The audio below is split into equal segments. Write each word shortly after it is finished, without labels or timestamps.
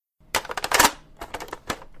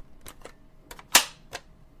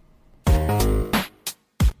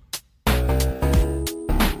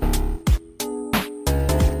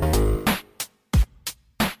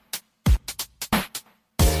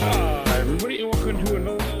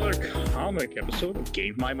quick episode of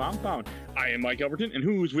Game My Mom Found. I am Mike Elberton, and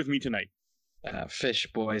who's with me tonight? Fish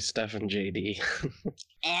Boy, Stefan JD.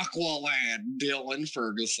 Aqualad, Dylan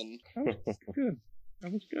Ferguson. That was good.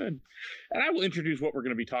 That was good. And I will introduce what we're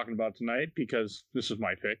going to be talking about tonight, because this is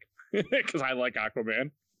my pick, because I like Aquaman.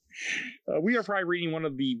 We are probably reading one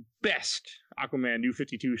of the best Aquaman New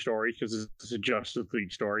 52 stories, because it's a Justice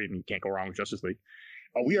League story, and you can't go wrong with Justice League.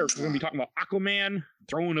 We are going to be talking about Aquaman,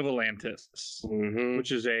 Throne of Atlantis,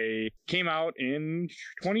 which came out in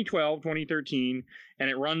 2012, 2013, and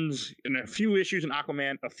it runs in a few issues in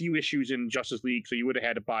Aquaman, a few issues in Justice League, so you would have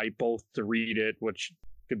had to buy both to read it, which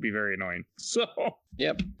could be very annoying. So,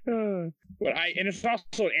 yep. And it's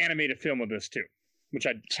also an animated film of this too, which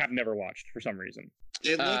I have never watched for some reason.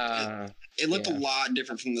 It looked a lot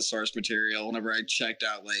different from the source material whenever I checked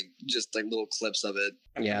out just little clips of it.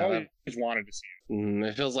 Yeah, I always wanted to see it.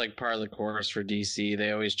 It feels like part of the course for DC.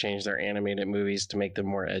 They always change their animated movies to make them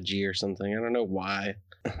more edgy or something. I don't know why.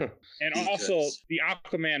 And also, the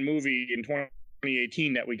Aquaman movie in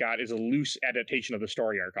 2018 that we got is a loose adaptation of the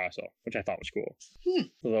story arc also, which I thought was cool.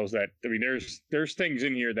 For those that, there's things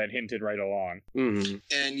in here that hinted right along. Mm-hmm.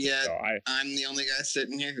 And yet, I'm the only guy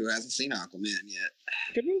sitting here who hasn't seen Aquaman yet.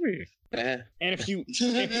 Good movie. And if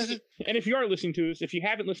you are listening to this, if you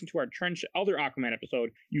haven't listened to our other Aquaman episode,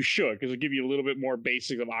 you should, because it'll give you a little bit more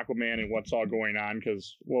basics of Aquaman and what's all going on,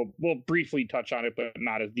 because we'll briefly touch on it, but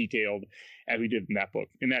not as detailed as we did in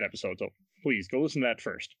that episode. So please go listen to that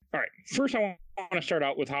first. All right. First, I want to start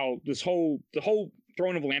out with how the whole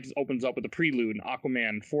Throne of Atlantis opens up with a prelude in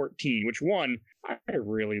Aquaman 14, which I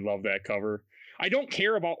really love that cover. I don't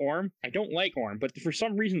care about Orm. I don't like Orm, but for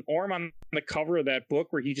some reason, Orm on the cover of that book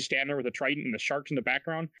where he's just standing there with a trident and the sharks in the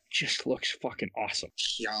background just looks fucking awesome.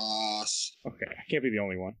 Yes. Okay, I can't be the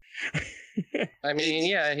only one. I mean,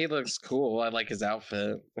 yeah, he looks cool. I like his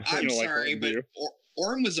outfit. I'm sorry, but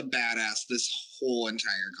Orm was a badass this whole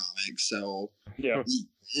entire comic, so yeah.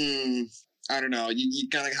 I don't know. You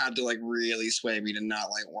kind of had to really sway me to not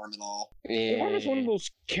like Orm at all. Yeah. Orm is one of those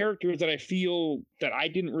characters that I feel that I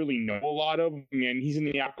didn't really know a lot of. I mean, he's in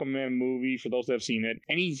the Aquaman movie for those that have seen it,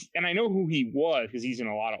 and I know who he was because he's in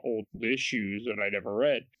a lot of old issues that I'd ever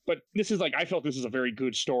read. But this is I felt this is a very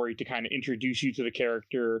good story to kind of introduce you to the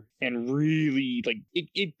character and really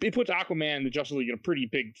it puts Aquaman and the Justice League in a pretty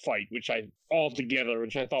big fight, which I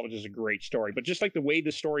thought was just a great story. But just like the way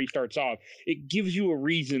the story starts off, it gives you a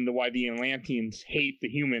reason to why the Atlanteans hate the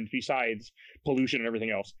humans besides pollution and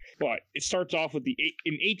everything else. But it starts off with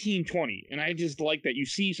in 1820, and I just like that you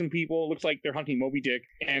see some people, it looks like they're hunting Moby Dick,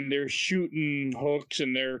 and they're shooting hooks,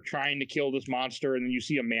 and they're trying to kill this monster, and then you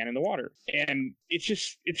see a man in the water. And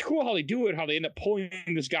it's cool how they do it, how they end up pulling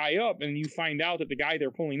this guy up, and you find out that the guy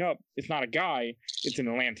they're pulling up, it's not a guy, it's an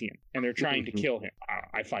Atlantean, and they're trying to kill him.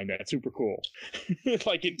 I find that super cool.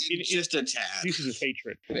 It's just a tad. Uses his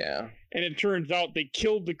hatred. Yeah. And it turns out they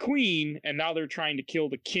killed the queen, and now they're trying to kill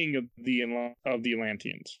the king of the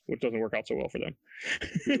Atlanteans, which doesn't work out so well for them.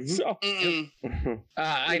 So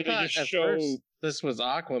I thought at first this was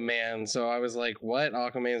Aquaman, so I was like, what?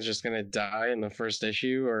 Aquaman's just gonna die in the first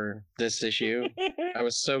issue or this issue? I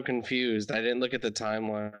was so confused. I didn't look at the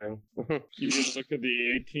timeline. You didn't look at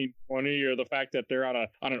the 1820 or the fact that they're on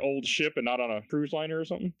an old ship and not on a cruise liner or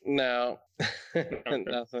something? No.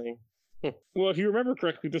 Nothing. Well, if you remember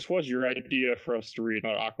correctly, this was your idea for us to read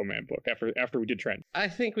an Aquaman book after we did Trent. I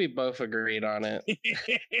think we both agreed on it.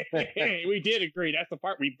 We did agree. That's the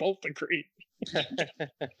part we both agreed.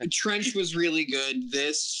 Trench was really good.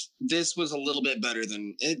 This was a little bit better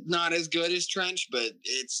than it. Not as good as Trench, but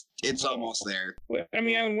it's almost there. I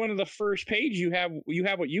mean, on one of the first page, you have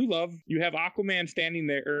what you love. You have Aquaman standing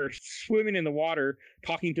there or swimming in the water,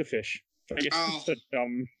 talking to fish. I guess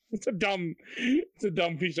it's a dumb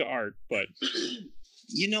piece of art, but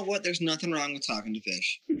you know what? There's nothing wrong with talking to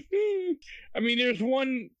fish. I mean, there's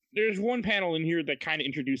one panel in here that kind of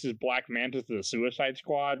introduces Black Manta to the Suicide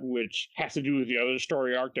Squad, which has to do with the other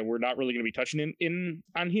story arc that we're not really going to be touching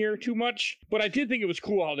on here too much. But I did think it was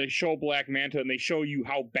cool how they show Black Manta and they show you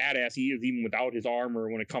how badass he is even without his armor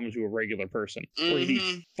when it comes to a regular person. Where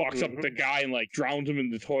he fucks up the guy and drowns him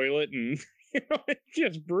in the toilet and... it's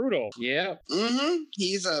just brutal. Yeah.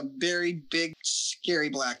 He's a very big, scary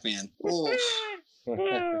black man. Oh.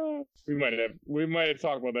 We might have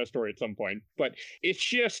talked about that story at some point, but it's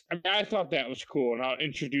just, I mean, I thought that was cool, and how it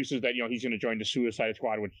introduces that, you know, he's going to join the Suicide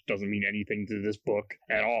Squad, which doesn't mean anything to this book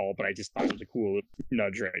at all, but I just thought it was a cool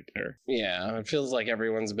nudge right there. Yeah, it feels like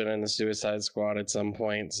everyone's been in the Suicide Squad at some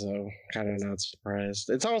point, so kind of not surprised.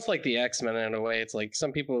 It's almost like the X-Men in a way. It's like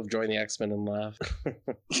some people have joined the X-Men and left.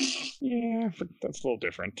 Yeah, but that's a little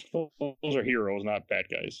different. Those are heroes, not bad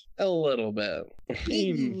guys. A little bit.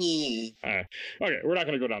 Okay, we're not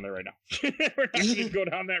going to go down there right now. We're not going to go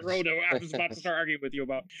down that road that I was about to start arguing with you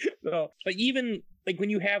about. So, like, even like when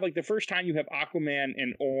you have like the first time you have Aquaman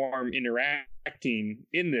and Orm interacting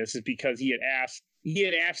in this is because he had asked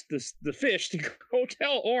the fish to go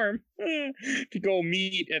tell Orm to go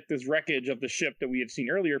meet at this wreckage of the ship that we had seen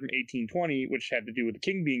earlier from 1820, which had to do with the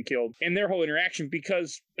king being killed, and their whole interaction.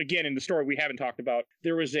 Because again, in the story we haven't talked about,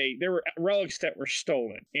 there were relics that were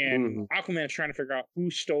stolen, and Aquaman is trying to figure out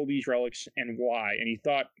who stole these relics and why. And he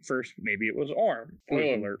thought first maybe it was Orm.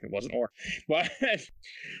 Spoiler alert, it wasn't Orm. But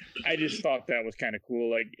I just thought that was kind of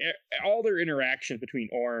cool. Like all their interactions between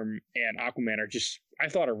Orm and Aquaman are just, I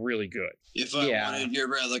thought, are really good. If I wanted your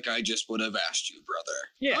relic, I just would have asked you, brother.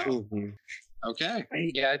 Yeah. Oh. Okay.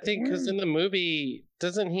 Yeah, I think because in the movie,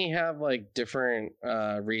 doesn't he have like different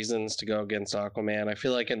reasons to go against Aquaman? I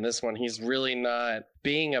feel like in this one, he's really not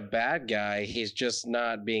being a bad guy. He's just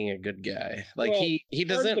not being a good guy. Like he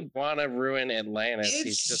doesn't want to ruin Atlantis.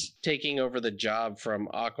 He's just taking over the job from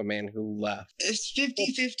Aquaman, who left. It's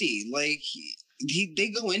 50-50. Like they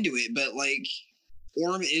go into it, but like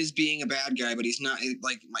Orm is being a bad guy, but he's not,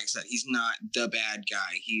 like Mike said, he's not the bad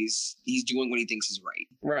guy. He's doing what he thinks is right.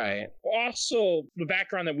 Right. Also, the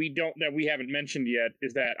background that we haven't mentioned yet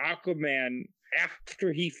is that Aquaman,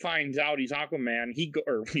 after he finds out he's Aquaman, he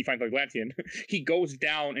finds Atlantean, he goes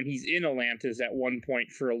down and he's in Atlantis at one point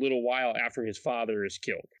for a little while after his father is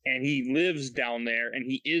killed. And he lives down there and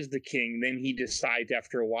he is the king. Then he decides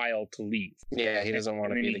after a while to leave. Yeah, he doesn't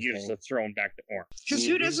want to be the king. And then he gives the throne back to Orm. Because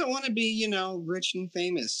who doesn't want to be, rich and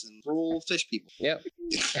famous and rule fish people? Yep.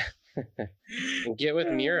 And get with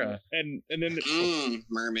Mira. And then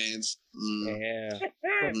mermaids. Yeah.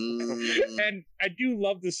 And I do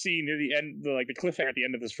love the scene near the end, the cliffhanger at the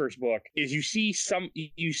end of this first book, is you see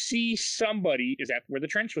somebody is at where the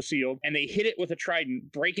trench was sealed, and they hit it with a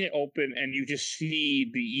trident, breaking it open, and you just see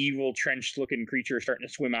the evil trench-looking creature starting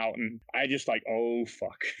to swim out, and I just like, oh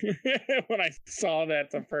fuck, when I saw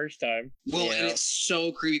that the first time. Well, and it's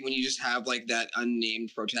so creepy when you just have like that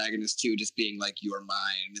unnamed protagonist too, just being like, "You are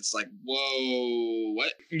mine." It's like, whoa,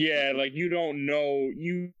 what? Yeah, like you don't know.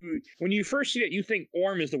 When you first see it, you think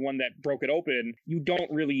Orm is the one that broke it open. You don't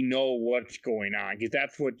really know what's going on because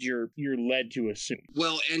that's what you're led to assume.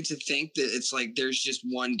 Well, and to think that it's like there's just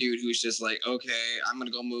one dude who's just like, okay, I'm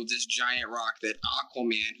gonna go move this giant rock that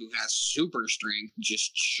Aquaman, who has super strength,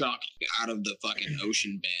 just chucked out of the fucking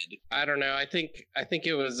ocean bed. I don't know. I think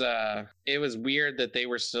it was weird that they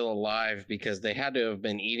were still alive because they had to have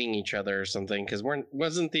been eating each other or something. Because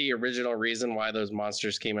wasn't the original reason why those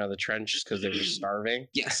monsters came out of the trench just because they were starving?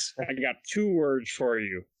 Yes. I got 2 words for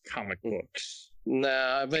you: comic books.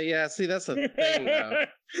 No, but yeah, see, that's the thing, though.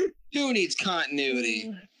 Who needs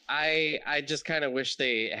continuity? I just kind of wish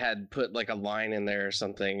they had put like a line in there or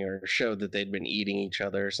something, or showed that they'd been eating each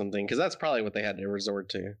other or something, because that's probably what they had to resort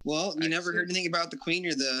to. Well, you never heard anything about the queen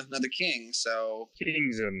or the king, so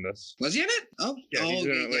King's in this. Was he in it? Oh, yeah, he's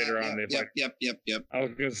in it later on. Yep. I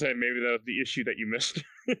was gonna say maybe that was the issue that you missed.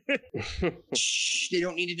 Shh, they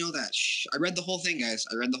don't need to know that. Shh. I read the whole thing, guys.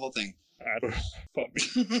 I read the whole thing.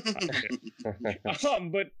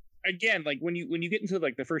 But again, like when you get into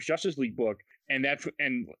like the first Justice League book, and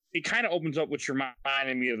it kind of opens up, which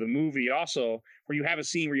reminded me of the movie also, where you have a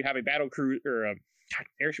scene where you have a battle crew or a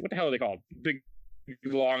airship. What the hell are they called? Big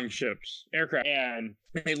long ships, aircraft, and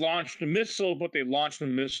they launched a missile, but they launched the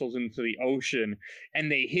missiles into the ocean,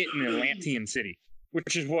 and they hit an Atlantean city,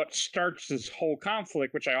 which is what starts this whole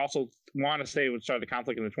conflict, which I also want to say would start the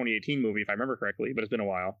conflict in the 2018 movie, if I remember correctly, but it's been a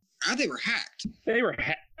while. They were hacked. They were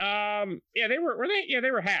hacked. Were they? Yeah,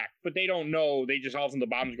 they were hacked, but they don't know. They just all of a sudden the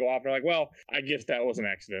bombs go off. They're like, well, I guess that was an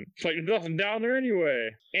accident. It's like, there's nothing down there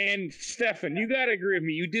anyway. And Stefan, you got to agree with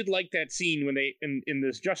me. You did like that scene when they, in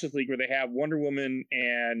this Justice League, where they have Wonder Woman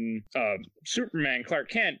and Superman,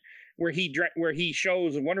 Clark Kent, where he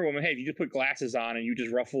shows Wonder Woman, hey, if you just put glasses on and you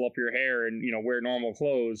just ruffle up your hair and wear normal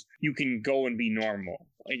clothes, you can go and be normal.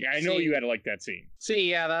 Like, I know you had to like that scene. See,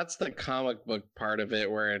 yeah, that's the comic book part of it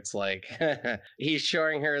where it's like he's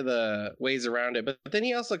showing her the ways around it. But then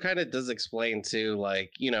he also kind of does explain too,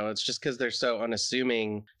 like, you know, it's just because they're so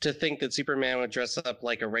unassuming to think that Superman would dress up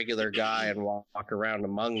like a regular guy and walk around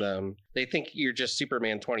among them. They think you're just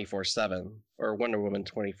Superman 24/7 or Wonder Woman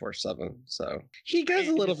 24/7. So he goes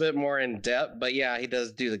a little bit more in depth, but yeah, he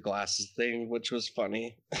does do the glasses thing, which was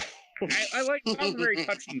funny. I like that was a very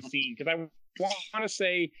touching scene because I want to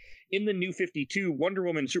say in the New 52, Wonder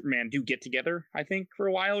Woman and Superman do get together, I think, for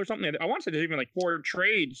a while or something. I want to say there's even like 4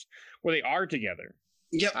 trades where they are together.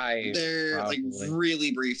 Yep, they're probably. Like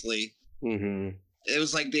really briefly. Mm-hmm. It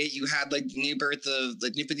was like you had like the new birth of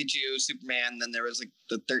like New 52 Superman, then there was like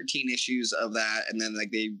the 13 issues of that, and then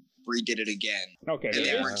like they redid it again. Okay, and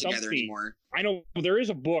they weren't together anymore. I know there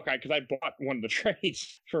is a book because I bought one of the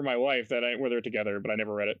trades for my wife where they're together, but I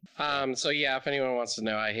never read it. So yeah, if anyone wants to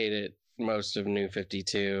know, I hate it. Most of New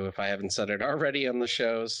 52, if I haven't said it already on the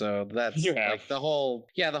show. So that's like the whole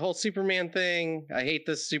Superman thing. I hate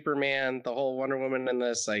this Superman, the whole Wonder Woman in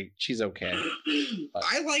this. She's okay.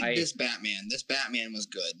 I like this Batman. This Batman was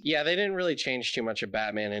good. Yeah, they didn't really change too much of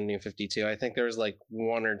Batman in New 52. I think there was like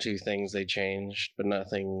 1 or 2 things they changed, but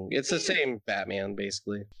nothing. It's the same Batman,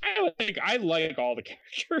 basically. I like all the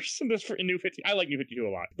characters in New 52. I like New 52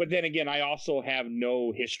 a lot. But then again, I also have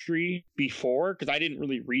no history before because I didn't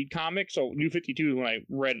really read comics. So New 52 is when I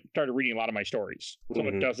started reading a lot of my stories. So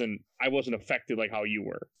I wasn't affected like how you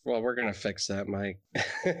were. Well, we're going to fix that, Mike.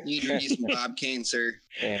 You need some Bob Kane, sir.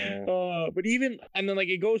 Yeah. But and then like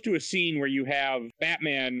it goes to a scene where you have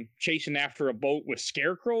Batman chasing after a boat with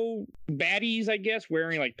Scarecrow baddies, I guess,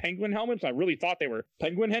 wearing like penguin helmets. I really thought they were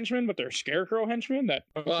penguin henchmen, but they're Scarecrow henchmen.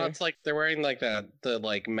 Well, it's like they're wearing like the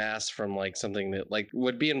like mask from like something that like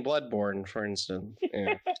would be in Bloodborne, for instance.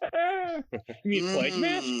 Yeah. You mean Plague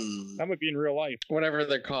Mask? That would be in real life. Whatever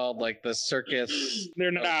they're called, like the circus.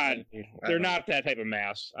 They're not. They're not that type of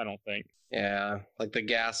mask, I don't think. Yeah, like the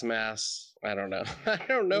gas masks. I don't know. I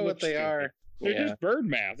don't know what they are. They're just bird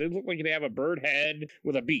masks. They look like they have a bird head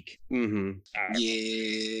with a beak. Mm-hmm.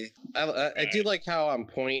 Yeah. I do like how on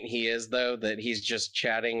point he is, though, that he's just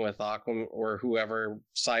chatting with Aquaman or whoever,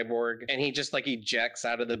 Cyborg, and he just like ejects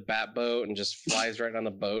out of the bat boat and just flies right on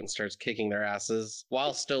the boat and starts kicking their asses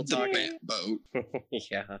while still talking. Boat.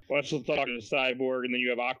 Yeah. While still talking to Cyborg, and then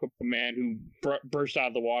you have Aquaman who bursts out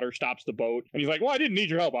of the water, stops the boat, and he's like, "Well, I didn't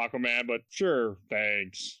need your help, Aquaman, but sure,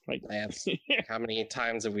 thanks." Like, how many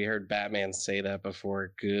times have we heard Batman say that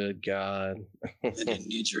before? Good God. I didn't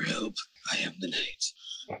need your help. I am the night.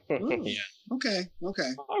 Oh, yeah. Okay.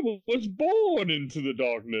 I was born into the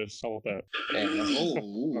darkness. How about that?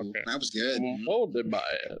 Okay. That was good. Molded by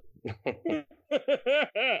it.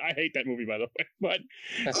 I hate that movie, by the way. But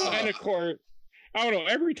and of course, I don't know.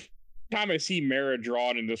 Every time I see Mara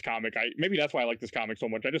drawn in this comic, maybe that's why I like this comic so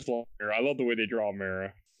much. I just love her. I love the way they draw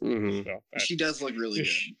Mara. Mm-hmm. So she does look really good.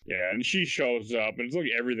 Yeah, and she shows up, and it's like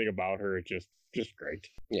everything about her. It's just great.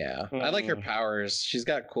 Yeah, I like her powers. She's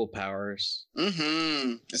got cool powers.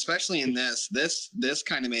 Mm-hmm. Especially in this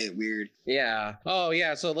kind of made it weird. Yeah. Oh,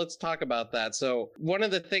 yeah. So let's talk about that. So one of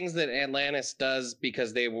the things that Atlantis does,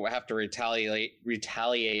 because they have to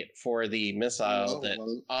retaliate for the missile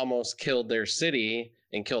that almost killed their city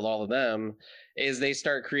and killed all of them, is they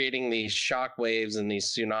start creating these shock waves and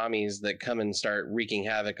these tsunamis that come and start wreaking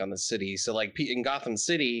havoc on the city. So like in Gotham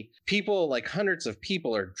City, people, like hundreds of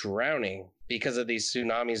people, are drowning because of these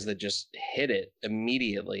tsunamis that just hit it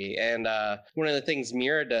immediately. And one of the things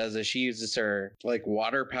Mira does is she uses her like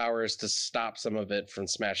water powers to stop some of it from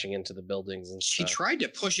smashing into the buildings and stuff. She tried to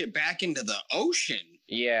push it back into the ocean.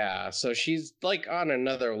 Yeah, so she's like on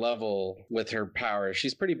another level with her powers.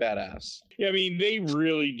 She's pretty badass. Yeah, I mean, they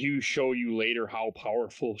really do show you later how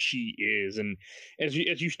powerful she is. And as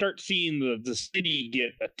you start seeing the city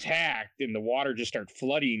get attacked and the water just start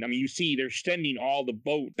flooding, I mean, you see they're sending all the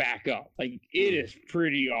boat back up. Like, it is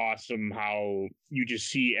pretty awesome how you just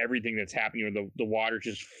see everything that's happening with the water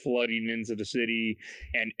just flooding into the city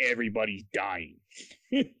and everybody's dying.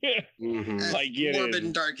 As morbid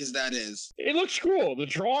and dark as that is, it looks cool. The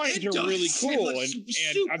drawings are really cool and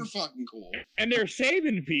super fucking cool. And they're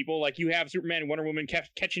saving people. Like, you have Superman and Wonder Woman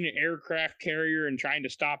catching an aircraft carrier and trying to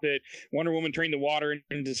stop it. Wonder Woman turning the water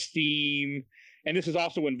into steam. And this is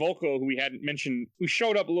also when Volko, who we hadn't mentioned, who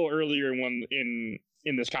showed up a little earlier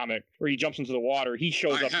in this comic, where he jumps into the water, he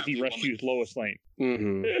shows up as he rescues Lois Lane.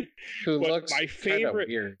 Mm-hmm. Who looks my favorite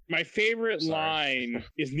weird. My favorite line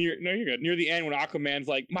is near the end when Aquaman's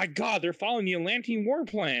like, "My God, they're following the Atlantean war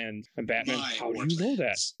plans." And Batman's, "How do you know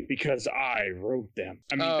that?" "Because I wrote them."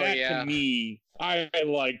 I mean, to me, I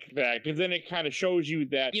like that, because then it kind of shows you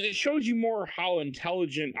that it shows you more how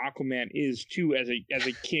intelligent Aquaman is too, as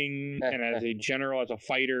a king and as a general, as a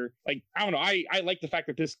fighter. Like, I don't know, I like the fact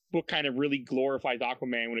that this book kind of really glorifies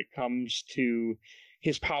Aquaman when it comes to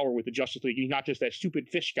his power with the Justice League. He's not just that stupid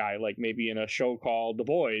fish guy, like maybe in a show called The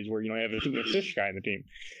Boys, where you have a stupid fish guy in the team.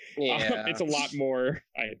 Yeah, it's a lot more.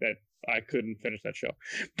 I couldn't finish that show,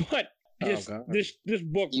 but this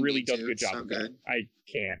book really does a good job. So I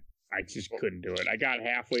can't. I just couldn't do it. I got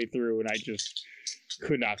halfway through and I just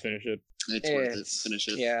could not finish it. It's worth it. Finish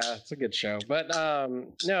it. Yeah, it's a good show. But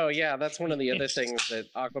no, yeah, that's one of the other things that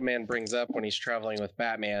Aquaman brings up when he's traveling with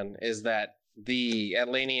Batman is that the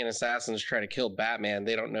Atlantean assassins try to kill Batman.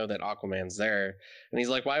 They don't know that Aquaman's there. And he's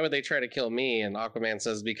like, why would they try to kill me? And Aquaman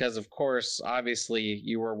says, because of course, obviously,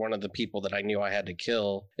 you were one of the people that I knew I had to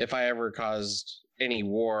kill if I ever caused any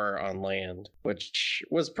war on land, which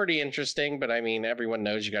was pretty interesting. But I mean, everyone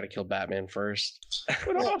knows you got to kill Batman first.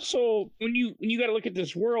 But also, when you got to look at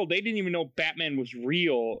this world, they didn't even know Batman was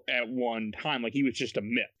real at one time. Like, he was just a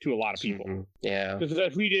myth to a lot of people. Mm-hmm. Yeah, because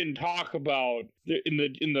if we didn't talk about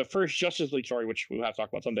in the first Justice League story, which we'll have to talk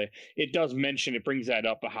about someday, it does mention, it brings that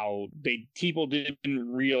up, how people didn't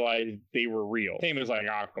realize they were real. Same as like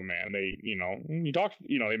Aquaman. They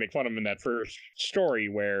they make fun of him in that first story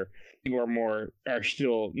where people are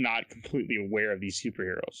still not completely aware of these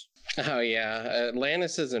superheroes. Oh yeah,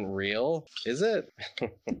 Atlantis isn't real, is it? But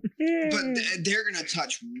they're gonna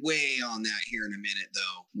touch way on that here in a minute,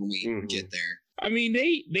 though, when we get there. I mean,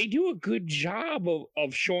 they do a good job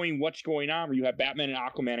of showing what's going on. Where you have Batman and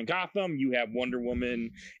Aquaman in Gotham, you have Wonder Woman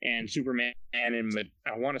and Superman in,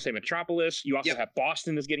 I want to say, Metropolis. You also have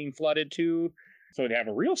Boston is getting flooded too. So to have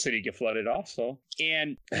a real city get flooded also.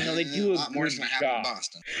 And they do a lot more good job.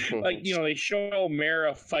 Boston. Like, they show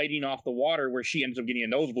Mara fighting off the water where she ends up getting a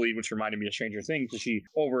nosebleed, which reminded me of Stranger Things, because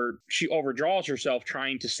she overdraws herself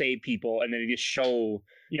trying to save people, and then they just show,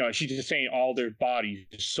 she's just saying all their bodies,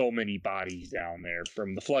 there's so many bodies down there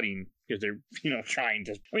from the flooding, because they're, trying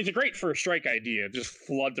to, it's a great first strike idea, just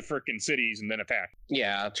flood the frickin' cities and then attack.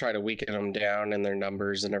 Yeah, try to weaken them down in their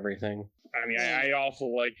numbers and everything. I mean, I also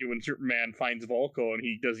like it when Superman finds Volko and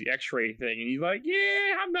he does the X-ray thing, and he's like,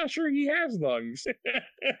 "Yeah, I'm not sure he has lungs."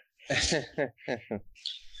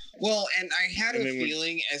 Well, and I had a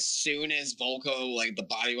feeling as soon as Volko, like, the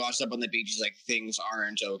body washed up on the beach, he's like, things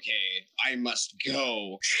aren't okay. I must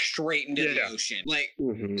go straight into the ocean. Like,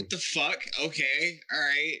 what the fuck? Okay, all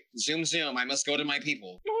right. Zoom, zoom. I must go to my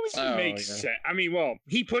people. Well, this makes sense. I mean, well,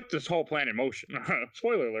 he put this whole plan in motion.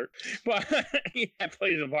 Spoiler alert. But that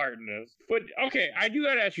plays a part in this. But, okay, I do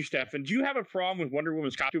got to ask you, Stefan, do you have a problem with Wonder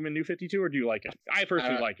Woman's costume in New 52, or do you like it? I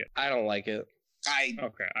personally like it. I don't like it.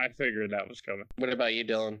 Okay, I figured that was coming. What about you,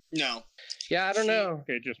 Dylan? No. Yeah, I don't know.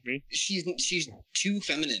 Okay, just me. She's too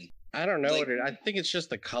feminine. I don't know. I think it's just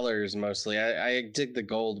the colors mostly. I dig the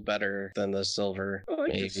gold better than the silver. I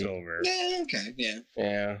like the silver. Yeah, okay, yeah.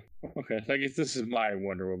 Yeah. Okay, so I guess this is my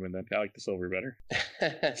Wonder Woman then. I like the silver better.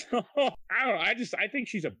 So, I don't know. I think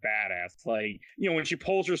she's a badass. Like, when she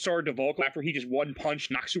pulls her sword to Volko after he just one punch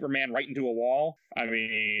knocks Superman right into a wall. I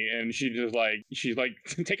mean, and she's like,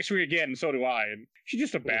 take a swing again, and so do I. And she's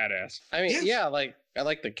just a badass. I mean, yeah, like, I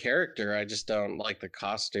like the character. I just don't like the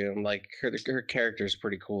costume. Like, her character's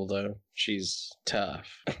pretty cool, though. She's tough.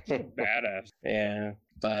 Badass. Yeah.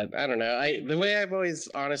 But I don't know. The way I've always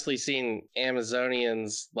honestly seen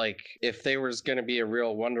Amazonians, like, if there was going to be a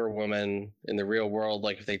real Wonder Woman in the real world,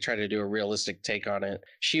 like if they try to do a realistic take on it,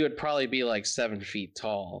 she would probably be like 7 feet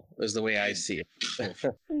tall, is the way I see it.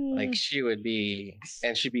 Like, she would be,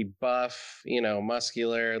 and she'd be buff,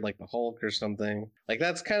 muscular, like the Hulk or something. Like,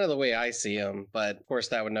 that's kind of the way I see him. But of course,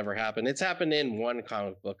 that would never happen. It's happened in one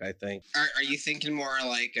comic book, I think. Are you thinking more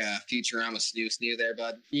like Futurama snoo there,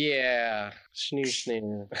 bud? Yeah,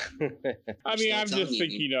 snoo. I mean, I'm just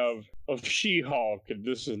thinking of She-Hulk, and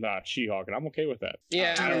this is not She-Hulk, and I'm okay with that.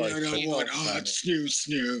 Yeah, I don't like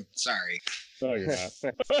snoo. Sorry. No, you're not.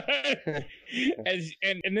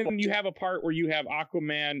 And then you have a part where you have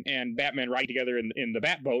Aquaman and Batman ride together in the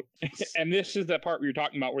Batboat. And this is the part where you're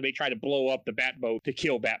talking about where they try to blow up the Batboat to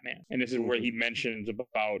kill Batman. And this is where he mentions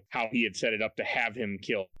about how he had set it up to have him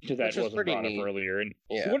killed, because that wasn't brought up earlier. And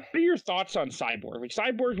what are your thoughts on Cyborg? Like,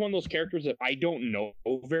 Cyborg is one of those characters that I don't know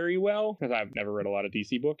very well, because I've never read a lot of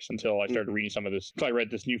DC books until until I started reading some of this. So I read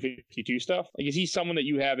this New 52 stuff. Like, is he someone that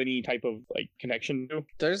you have any type of like connection to?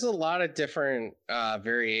 There's a lot of different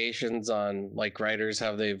variations on like writers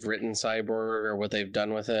how they've written Cyborg or what they've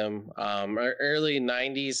done with him. Early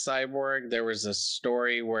 90s Cyborg, there was a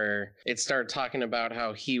story where it started talking about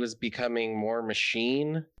how he was becoming more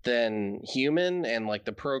machine than human, and like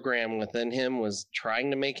the program within him was trying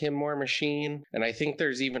to make him more machine. And I think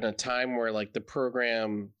there's even a time where like the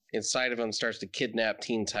program inside of him starts to kidnap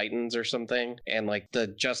Teen Titans or something, and like the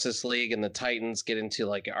Justice League and the Titans get into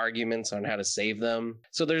like arguments on how to save them.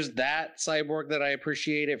 So there's that Cyborg that I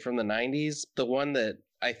appreciated from the 90s. The one that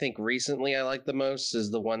I think recently I like the most is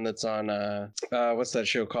the one that's on what's that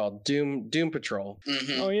show called? Doom Patrol.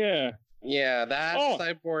 Oh yeah. Yeah, that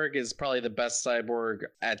Cyborg is probably the best Cyborg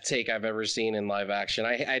take I've ever seen in live action.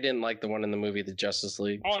 I didn't like the one in the movie The Justice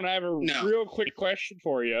League. Oh, and I have a real quick question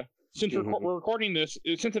for you. Since we're recording this,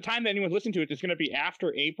 since the time that anyone's listening to it, it's going to be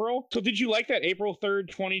after April. So did you like that April 3rd,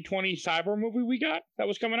 2020 Cyber movie we got that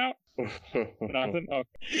was coming out? Nothing? Oh.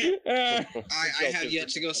 I have yet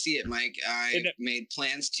to go see it, Mike. I made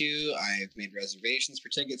plans to. I've made reservations for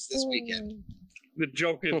tickets this weekend. The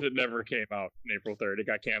joke is it never came out on April 3rd. It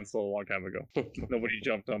got canceled a long time ago. Nobody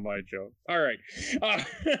jumped on my joke. All right. So I'm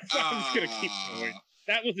just going to keep going.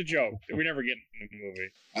 That was a joke. We never get in the movie.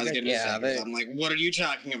 I was getting I'm like, what are you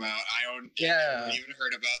talking about? I haven't even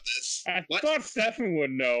heard about this. I thought Stefan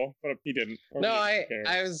would know, but he didn't. No, I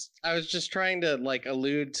was just trying to like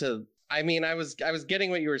allude to. I mean, I was getting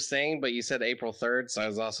what you were saying, but you said April 3rd, so I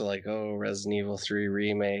was also like, oh, Resident Evil 3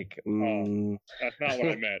 remake. Oh, that's not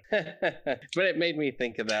what I meant. But it made me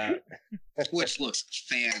think of that. Which looks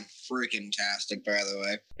fan-freaking-tastic, by the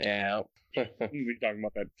way. Yeah. We'll be talking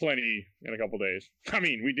about that plenty in a couple days. I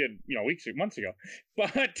mean, we did, months ago.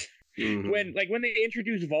 But when they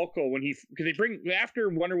introduce Vulko, because they bring, after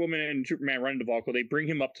Wonder Woman and Superman run into Vulko, they bring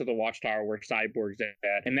him up to the Watchtower where Cyborg's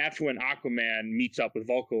at, and that's when Aquaman meets up with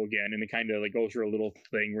Vulko again, and it kind of like goes through a little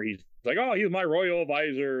thing where he's like, oh, he's my royal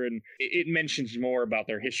advisor, and it mentions more about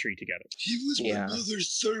their history together. He was my mother's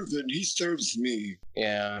servant. He serves me.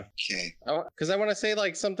 Yeah. Okay. Because I want to say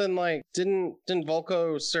like something like, didn't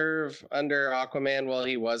Vulko serve under Aquaman while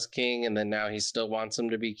he was king, and then now he still wants him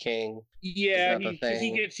to be king? Yeah,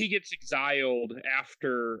 he gets exiled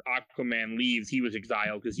after Aquaman leaves. He was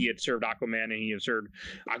exiled because he had served Aquaman and he had served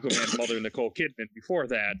Aquaman's mother, Nicole Kidman, before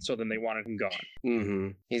that. So then they wanted him gone. Mm-hmm.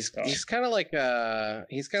 He's kind of like a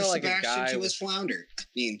guy to his flounder. I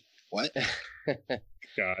mean, what?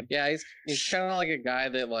 God. Yeah, he's kind of like a guy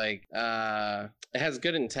that like has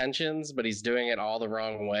good intentions, but he's doing it all the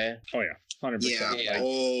wrong way. Oh yeah, 100%. Yeah.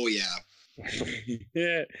 Oh yeah.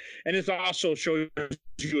 Yeah, and it also shows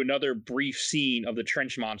you another brief scene of the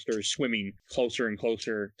trench monsters swimming closer and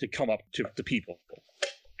closer to come up to the people.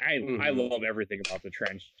 I love everything about the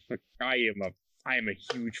trench. I am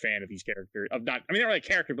a huge fan of these characters. They're not a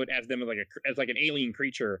character, but as them as an alien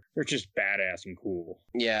creature, they're just badass and cool.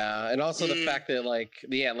 Yeah, and also the fact that like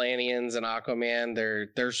the Atlanteans and Aquaman,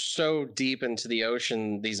 they're so deep into the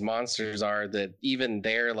ocean. These monsters are that even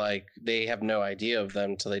they're like they have no idea of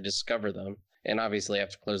them till they discover them. And obviously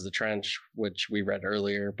have to close the trench, which we read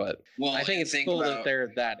earlier. But I think it's cool that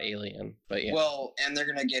they're that alien. But yeah. Well, and they're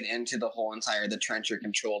gonna get into the whole the trench are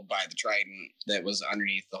controlled by the Trident that was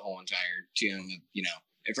underneath the whole entire tomb.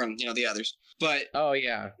 From the others. But oh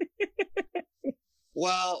yeah.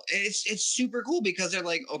 Well, it's super cool because they're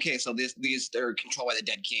like, okay, so these they're controlled by the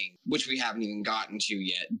dead king, which we haven't even gotten to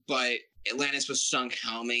yet. But Atlantis was sunk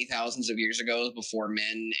how many thousands of years ago before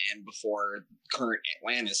men and before current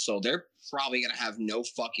Atlantis? So they're probably going to have no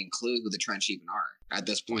fucking clue who the trench even are at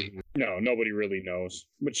this point. No, nobody really knows,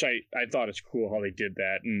 which I thought is cool how they did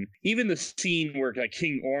that. And even the scene where like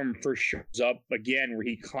King Orm first shows up again, where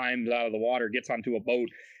he climbs out of the water, gets onto a boat,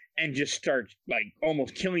 and just starts like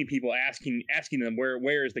almost killing people, asking them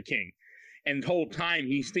where is the king. And the whole time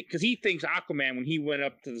because he thinks Aquaman, when he went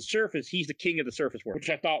up to the surface, he's the king of the surface world, which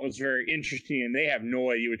I thought was very interesting. And they have no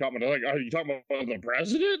idea what we're talking about. Like, are you talking about the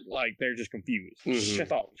president? Like, they're just confused, which I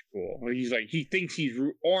thought was cool. He's like,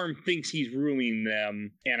 Orm thinks he's ruling them.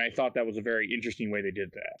 And I thought that was a very interesting way they did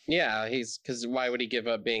that. Yeah, because why would he give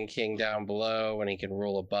up being king down below when he can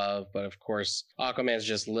rule above? But of course, Aquaman's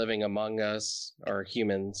just living among us, or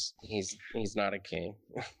humans. He's not a king.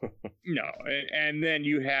 No, and then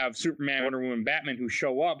you have Superman, Wonder Woman, Batman who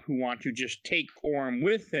show up who want to just take Orm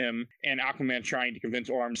with him, and Aquaman trying to convince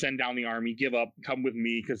Orm, send down the army, give up, come with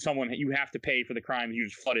me, because you have to pay for the crimes. You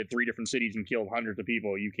just flooded 3 different cities and killed hundreds of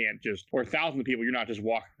people. You can't just, or thousands of people. You're not just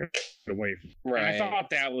walking away from. Right. And I thought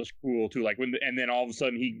that was cool too. Like and then all of a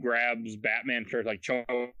sudden he grabs Batman, starts like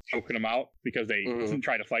choking him out because they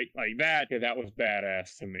try to fight like that. Yeah, that was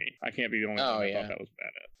badass to me. I can't be the only one. I thought that was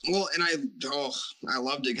badass. Well, and I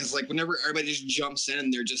loved it because like whenever everybody just jumps in,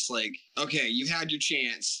 they're just like, okay, you've had your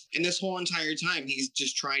chance. And this whole entire time, he's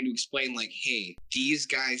just trying to explain like, hey, these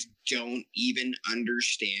guys don't even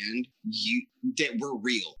understand that we're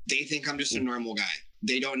real. They think I'm just a normal guy.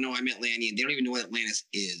 They don't know I'm Atlantean. They don't even know what Atlantis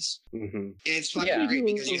is. Mm-hmm. And it's fucking great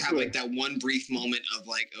because you have like that one brief moment of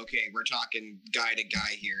like, okay, we're talking guy to guy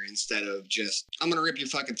here instead of just, I'm going to rip your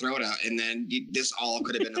fucking throat out. And then this all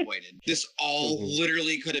could have been avoided. This all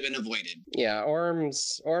literally could have been avoided. Yeah,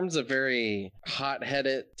 Orm's a very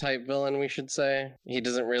hot-headed type villain, we should say. He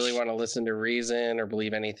doesn't really want to listen to reason or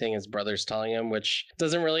believe anything his brother's telling him, which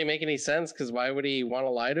doesn't really make any sense because why would he want to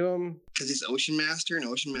lie to him? Because he's Ocean Master and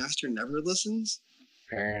Ocean Master never listens.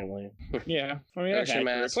 Apparently. Yeah. I mean, that's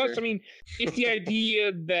accurate. Plus, I mean, it's the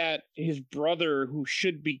idea that his brother, who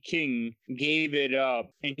should be king, gave it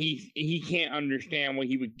up, and he can't understand why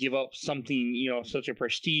he would give up something, such a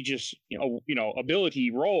prestigious,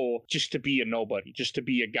 ability role just to be a nobody, just to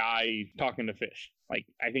be a guy talking to fish. Like,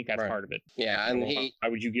 I think that's part of it. Yeah, and why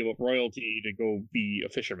would you give up royalty to go be a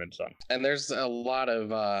fisherman's son? And there's a lot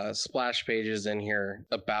of splash pages in here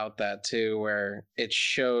about that too, where it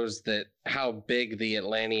shows that how big the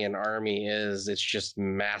Atlantean army is. It's just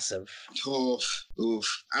massive. Oof.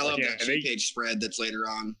 I love that 2-page spread that's later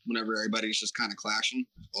on whenever everybody's just kind of clashing.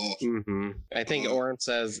 I think Orm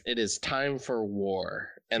says it is time for war.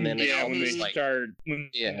 And then when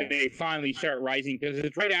they finally start rising, because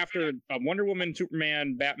it's right after Wonder Woman,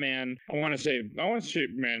 Superman, Batman. I want to say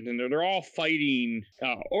Superman, and they're all fighting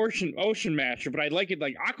Ocean Master. But I like it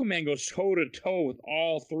like Aquaman goes toe to toe with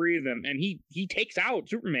all 3 of them, and he takes out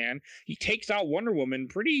Superman. He takes out Wonder Woman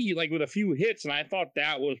pretty like with a few hits, and I thought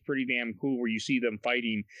that was pretty damn cool. Where you see them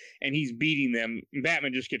fighting, and he's beating them.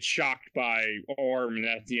 Batman just gets shocked by Orm, and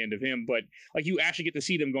that's the end of him. But like you actually get to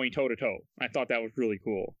see them going toe to toe. I thought that was really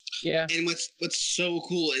cool. Yeah. And what's so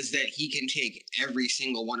cool is that he can take every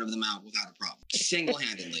single one of them out without a problem,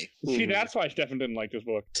 single-handedly. See, that's why Stefan didn't like this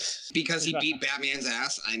book. Because he beat Batman's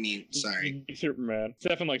ass? I mean, sorry. Superman.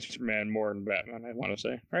 Stefan likes Superman more than Batman, I want to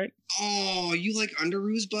say, right? Oh, you like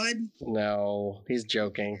Underoos, bud? No, he's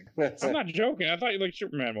joking. I'm not joking. I thought you liked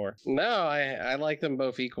Superman more. No, I like them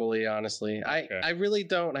both equally, honestly. I really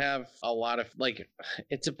don't have a lot of, like,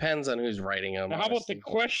 it depends on who's writing them. Now, how about the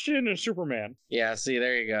Question or Superman? Yeah, see,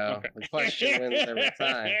 there you go. Okay. The Question wins every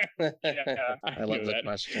time. I love the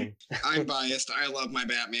Question. I'm biased. I love my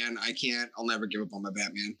Batman. I'll never give up on my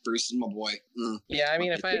Batman. Bruce is my boy. Yeah, I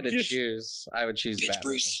mean, if I had to choose, I would choose Batman.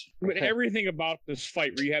 Bruce. But everything about this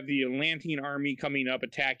fight, where you have the Atlantean army coming up,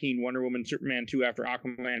 attacking Wonder Woman, Superman 2 after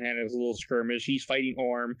Aquaman had his little skirmish. He's fighting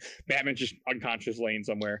Orm. Batman's just unconscious laying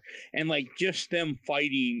somewhere. And like just them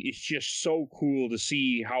fighting is just so cool to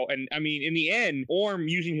see how, and I mean, in the end, Orm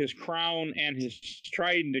using his crown and his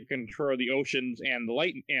trident to control the oceans and the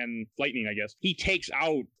lightning, I guess, he takes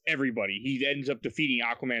out everybody. He ends up defeating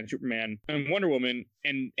Aquaman, Superman, and Wonder Woman,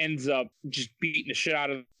 and ends up just beating the shit out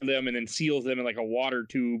of them, and then seals them in like a water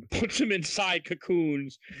tube, puts them inside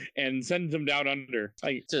cocoons, and sends them down under.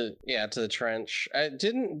 To the trench.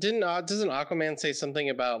 Doesn't Aquaman say something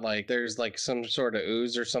about like there's like some sort of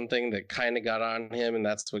ooze or something that kind of got on him, and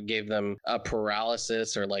that's what gave them a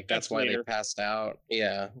paralysis, or like that's why later. They passed out?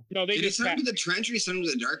 Yeah. No, they Did just he send him to the trench, or he sent him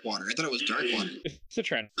to the dark water? I thought it was dark water. It's the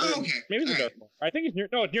trench. Oh, okay. Maybe it's the dark water. I think it's near.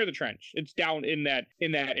 No, it's near the trench. It's down in that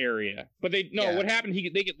area. But what happened?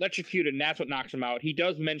 They get electrocuted, and that's what knocks him out. He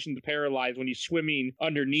does mention the paralyzed when he's swimming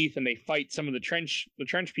underneath, and they fight some of the trench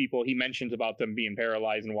people. He mentions about them being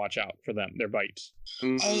paralyzed and watch out for them, their bites.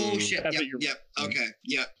 Oh shit! Yep.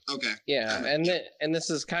 Okay. Yeah, and this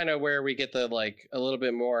is kind of where we get the like a little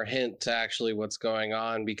bit more hint to actually what's going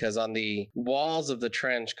on, because on the walls of the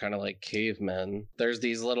trench, kind of like cavemen, there's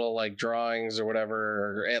these little like drawings or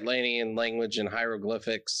whatever, or Atlantean language and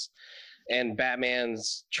hieroglyphics. and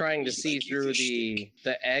Batman's trying to see through the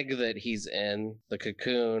egg that he's in, the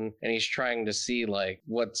cocoon, and he's trying to see like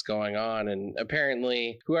what's going on. And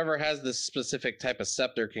apparently whoever has this specific type of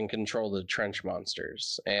scepter can control the trench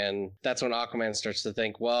monsters. And that's when Aquaman starts to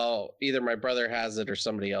think, well, either my brother has it or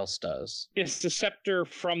somebody else does. It's the scepter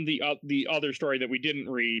from the other story that we didn't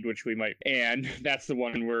read, which we might, and that's the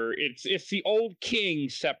one where it's the old king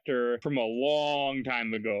scepter from a long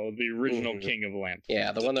time ago, the original king of Atlantis.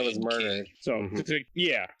 Yeah, the one that was murdered. So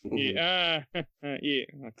yeah.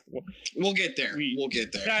 We'll get there. We'll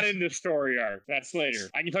get there. Not in the story arc. That's later.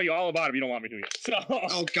 I can tell you all about it if you don't want me to. So.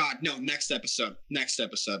 Oh God, no! Next episode,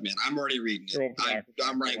 man. I'm already reading it.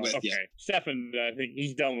 I'm right with you. Stefan, I think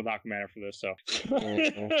he's done with Aquaman after this. So.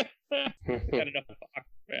 Got enough of Aquaman.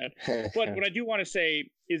 But what I do want to say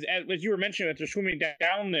is, as you were mentioning, that they're swimming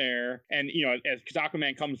down there, and because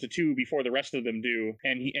Aquaman comes to 2 before the rest of them do,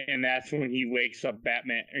 and that's when he wakes up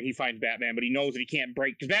Batman, or he finds Batman, but he knows that he can't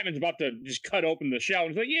break because Batman's about to just cut open the shell,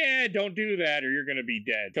 and he's like, "Yeah, don't do that, or you're gonna be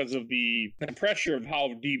dead," because of the pressure of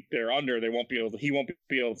how deep they're under. He won't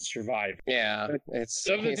be able to survive. Yeah,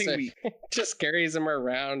 just carries him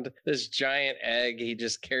around this giant egg. He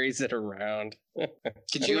just carries it around.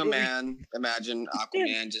 Could you imagine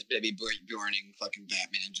Aquaman just baby Bjorning fucking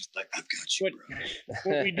Batman, just like, I've got you, bro.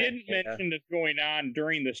 What we didn't mention that's going on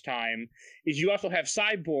during this time is you also have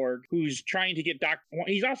Cyborg, who's trying to get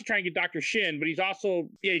he's also trying to get Dr. Shin, but he's also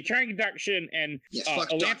trying to get Dr. Shin, and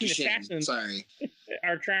Atlantean assassins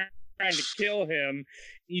are trying to kill him.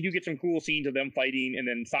 You do get some cool scenes of them fighting, and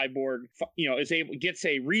then Cyborg, gets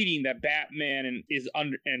a reading that Batman is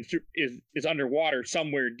underwater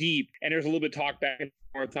somewhere deep, and there's a little bit of talk back and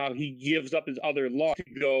forth how he gives up his other lung to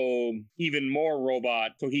go even more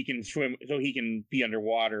robot so he can swim, so he can be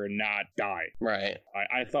underwater and not die. Right.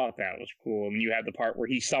 I thought that was cool. And you had the part where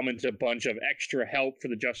he summons a bunch of extra help for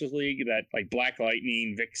the Justice League, that like Black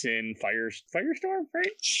Lightning, Vixen, Firestorm,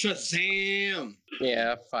 right? Shazam!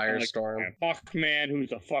 Yeah, Firestorm. Hawkman,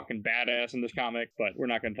 who's a fucking badass in this comic, but we're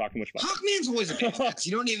not going to talk too much about Hawkman's always a badass.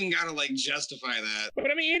 You don't even gotta justify that.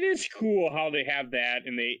 But I mean, it is cool how they have that,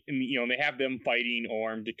 and they have them fighting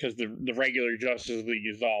Orm, because the regular Justice League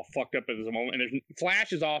is all fucked up at this moment, and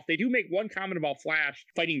Flash is off. They do make one comment about Flash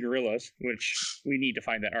fighting gorillas, which we need to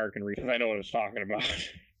find that arc and read, because I know what I was talking about.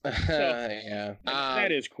 Yeah,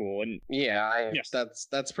 that is cool. And yes,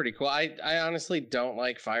 that's pretty cool. I honestly don't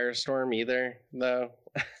like Firestorm either, though.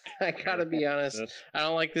 I gotta be honest. I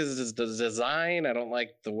don't like this design. I don't like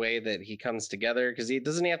the way that he comes together, because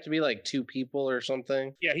doesn't he have to be like 2 people or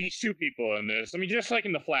something? Yeah, he's 2 people in this. I mean, just like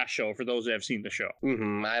in the Flash show, for those that have seen the show.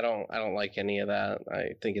 I don't like any of that. I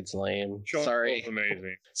think it's lame. Sorry,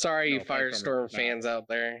 amazing. Sorry, you Firestorm fans out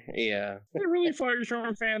there. Yeah, are there really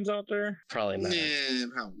Firestorm fans out there? Probably not.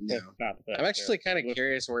 No. I'm actually kind of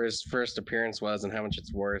curious where his first appearance was and how much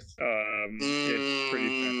it's worth. It's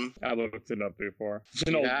pretty fun. I looked it up before. It's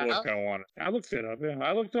an old book. I looked it up. Yeah,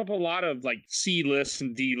 I looked up a lot of like C-list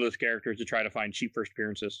and D-list characters to try to find cheap first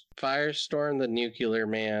appearances. Firestorm the Nuclear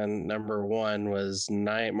Man #1 was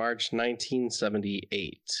March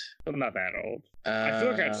 1978. I'm not that old. I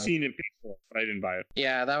feel like I've seen it before, but I didn't buy it.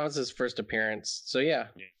 Yeah, that was his first appearance. So yeah.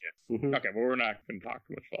 Okay, well, we're not going to talk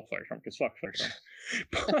too much about Firestorm, because fuck Firestorm.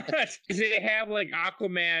 But they have like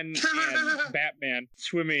Aquaman and Batman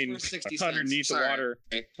swimming underneath the water.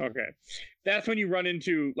 Okay. That's when you run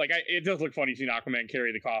into, it does look funny seeing Aquaman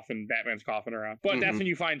carry the coffin, Batman's coffin around. But that's when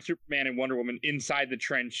you find Superman and Wonder Woman inside the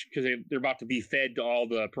trench, because they're about to be fed to all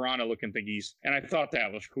the piranha-looking thingies. And I thought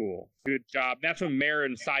that was cool. Good job. That's when Mara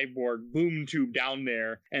and Cyborg boom tube down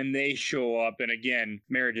there, and they show up. And again,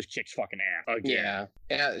 Mara just kicks fucking ass. Again.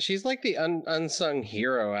 Yeah, she's like the unsung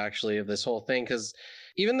hero, actually, of this whole thing, because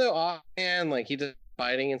even though Aquaman, he does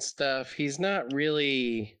fighting and stuff, he's not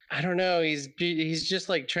really, I don't know, he's just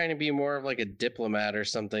trying to be more of a diplomat or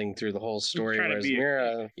something through the whole story, whereas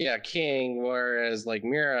Mira, king, whereas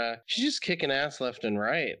Mira, she's just kicking ass left and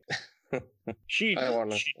right. She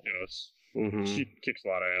does. She kicks a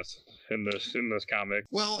lot of ass in this comic.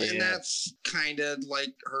 Well, and that's kind of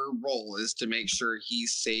her role, is to make sure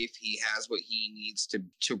he's safe, he has what he needs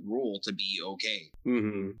to rule to be okay.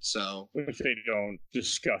 So, which they don't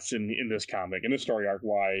discuss in this comic, in the story arc,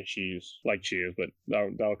 why she's like she is, but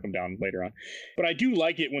that'll come down later on. But I do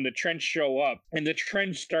like it when the Trench show up and the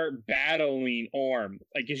Trench start battling Orm.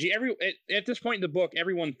 Because at this point in the book,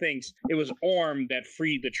 everyone thinks it was Orm that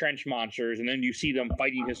freed the Trench monsters, and then you see them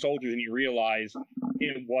fighting his soldiers, and you realize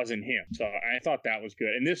it wasn't him. So I thought that was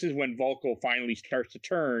good. And this is when Vulko finally starts to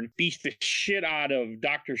turn, beats the shit out of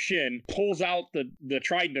Dr. Shin, pulls out the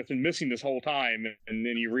trident that's been missing this whole time, and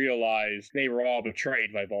then you realize they were all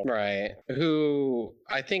betrayed by Vulko. Right. Who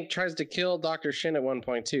I think tries to kill Dr. Shin at one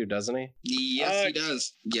point too, doesn't he? Yes, he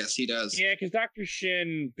does. Yes, he does. Yeah, because Dr.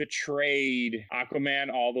 Shin betrayed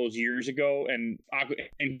Aquaman all those years ago, and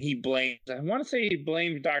he blames, I want to say he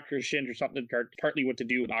blames Dr. Shin for something partly what to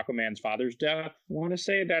do with Aquaman's father's death. I want to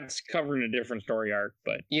say that's covering a different story arc,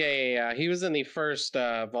 but... Yeah. He was in the first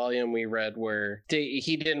volume we read where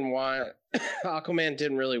he didn't want... Aquaman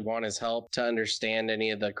didn't really want his help to understand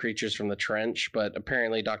any of the creatures from the trench, but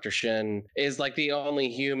apparently Dr. Shin is like the only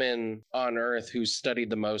human on Earth who's studied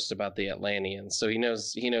the most about the Atlanteans. So he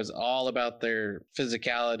knows all about their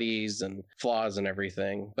physicalities and flaws and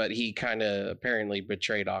everything, but he kind of apparently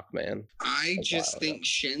betrayed Aquaman. I just think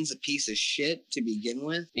Shin's a piece of shit to begin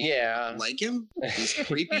with. Yeah. I like him. He's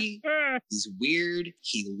creepy. He's weird.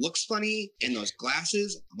 He looks funny. And those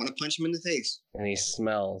glasses, I want to punch him in the face. And he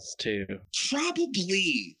smells too.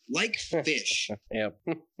 Probably like fish. Yep.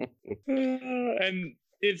 And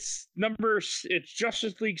it's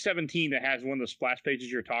Justice League 17 that has one of the splash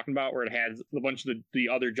pages you're talking about, where it has a bunch of the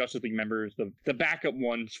other Justice League members, the backup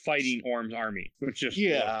ones fighting Orm's army, which just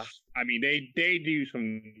looks, I mean, they do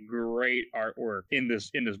some great artwork in this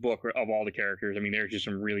book of all the characters. I mean, there's just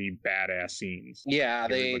some really badass scenes. Yeah,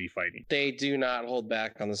 everybody fighting. They do not hold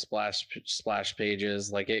back on the splash pages.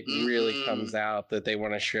 Like, it really comes out that they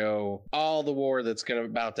want to show all the war that's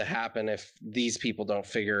about to happen if these people don't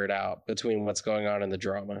figure it out between what's going on in the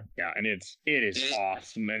drama. Yeah, and it is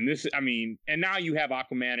awesome. And this, I mean, and now you have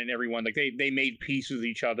Aquaman and everyone, like they made peace with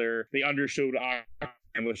each other. They understood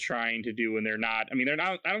and was trying to do, and they're not, I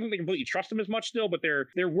don't think they completely trust him as much still, but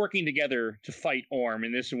they're working together to fight Orm,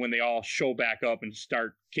 and this is when they all show back up and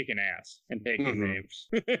start kicking ass and taking names.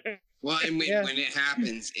 Well, and when it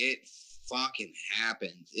happens, it fucking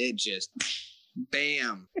happens. It just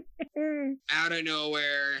bam. Out of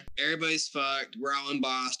nowhere, everybody's fucked. We're all in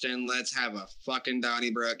Boston. Let's have a fucking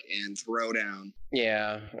Donnybrook and throw down.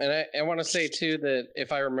 Yeah, and I want to say too that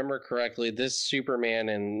if I remember correctly, this Superman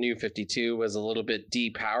in New 52 was a little bit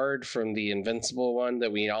depowered from the Invincible one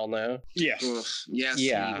that we all know. Yes. Yes.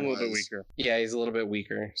 Yeah. A little bit weaker. Yeah, he's a little bit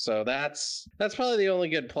weaker. So that's probably the only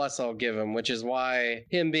good plus I'll give him, which is why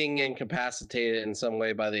him being incapacitated in some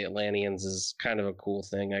way by the Atlanteans is kind of a cool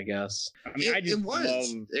thing, I guess. I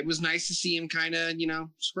mean, it was nice to see him kind of,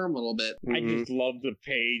 squirm a little bit. I just love the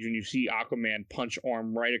page when you see Aquaman punch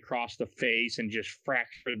Orm right across the face and just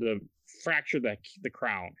fracture the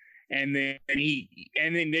crown. And then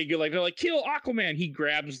they're like, kill Aquaman. He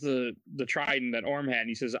grabs the trident that Orm had, and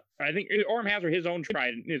he says, I think Orm has his own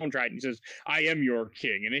trident. He says, I am your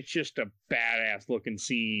king. And it's just a badass looking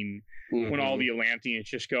scene when all the Atlanteans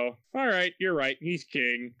just go, all right, you're right, he's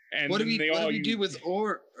king. And what do we do with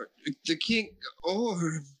Orm, the king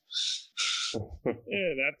Orm?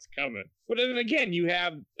 Yeah, that's coming. But then again, you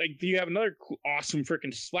have another awesome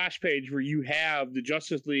freaking splash page where you have the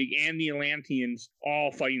Justice League and the Atlanteans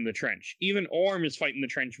all fighting the trench. Even Orm is fighting the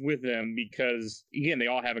trench with them because, again, they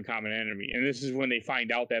all have a common enemy. And this is when they find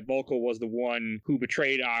out that Vulko was the one who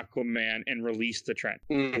betrayed Aquaman and released the trench.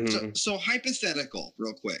 So hypothetical,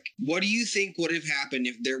 real quick. What do you think would have happened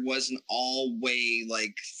if there was an all-way,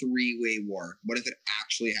 three-way war? What if it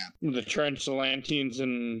actually happened? The trench, the Atlanteans,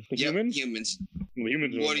 and the humans? Humans.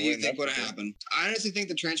 What do you think would have happened? I honestly think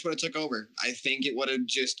the trench would have took over. I think it would have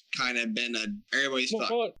just kind of been everybody's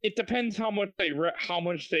fucked. Well, it depends how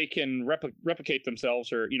much they can replicate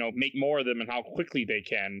themselves, or make more of them, and how quickly they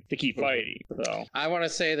can to keep fighting. So I want to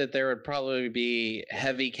say that there would probably be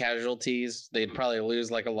heavy casualties. They'd probably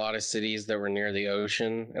lose a lot of cities that were near the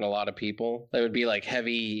ocean and a lot of people. That would be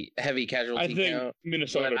heavy casualty. I think count.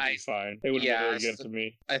 Minnesota would be fine. They would be very good to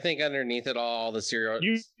me. I think underneath it all the serial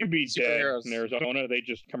you'd be dead in Arizona. They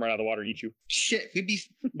just come right out of the water and eat you. Shit, we'd be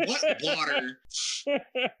what water?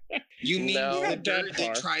 You mean the dirt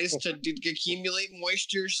that tries to accumulate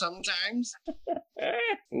moisture sometimes?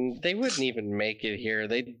 They wouldn't even make it here.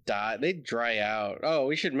 They'd die. They'd dry out. Oh,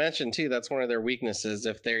 we should mention too, that's one of their weaknesses.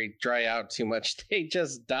 If they dry out too much, they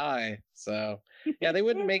just die. So yeah, they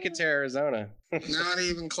wouldn't make it to Arizona. Not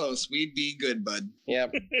even close. We'd be good, bud.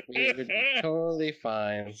 Yep. We would be totally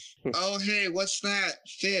fine. Oh, hey, what's that?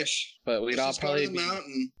 Fish. But we'd all probably be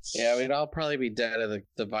mountain. Yeah, we'd all probably be dead of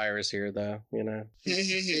the virus here, though,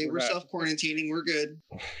 Hey, we're self-quarantining. We're good.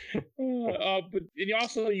 But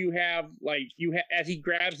you have as he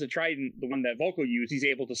grabs the trident, the one that Volko used, he's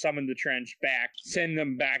able to summon the trench back, send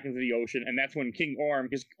them back into the ocean, and that's when King Orm,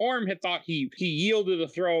 because Orm had thought he yielded the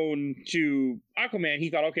throne to Aquaman. He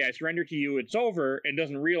thought, okay, I surrender to you, it's over, and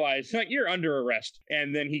doesn't realize you're under arrest.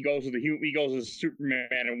 And then he goes with Superman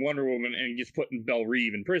and Wonder Woman, and he gets put in Belle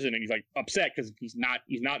Reve in prison, and he's like upset because he's not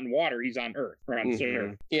in water, he's on Earth or on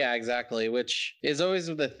Earth. Yeah, exactly. Which is always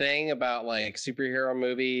the thing about like superhero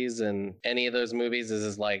movies and any of those movies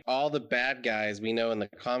is like all the bad guys we know in the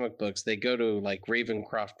comic books, they go to like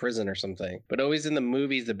Ravencroft prison or something. But always in the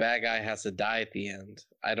movies, the bad guy has to die at the end.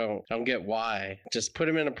 I don't get why. Just put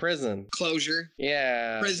him in a prison. Closure.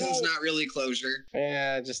 Yeah. Prison's not really closure.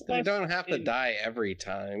 Yeah, just they don't have to die every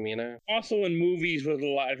time, you know? Also in movies was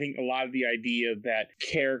I think a lot of the idea that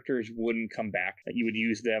characters wouldn't come back, that you would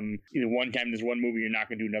use them either one time, there's one movie, you're not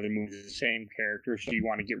going to do another movie with the same character, so you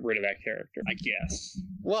want to get rid of that character, I guess.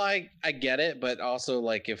 Well, I get it, but also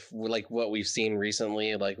like if like what we've seen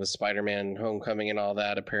recently, like with Spider-Man Homecoming and all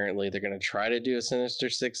that, apparently they're going to try to do a Sinister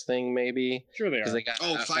Six thing, maybe. Sure they are. They got,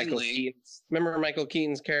 finally. Remember Michael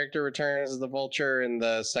Keaton's character returns as the Vulture in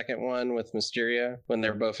the second one with Mysterio when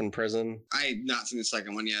they're both in prison? I've not seen the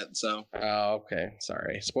second one yet, so. Oh, okay.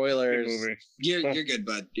 Sorry. Spoilers. You're good,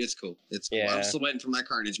 bud. It's cool. It's cool. Yeah. I'm still waiting for my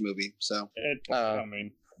Carnage movie, so.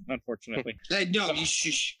 Unfortunately. Hey, no, you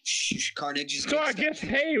Carnage is. So I guess,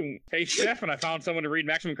 hey, Stefan, I found someone to read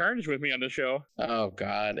Maximum Carnage with me on the show. Oh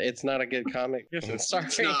God, it's not a good comic. Yes, sorry.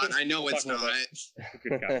 It's not. I know it's not.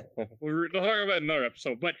 Good comic. We'll talk about it in another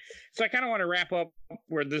episode. But so I kind of want to wrap up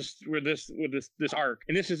where this arc,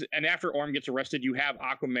 and after Orm gets arrested, you have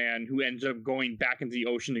Aquaman who ends up going back into the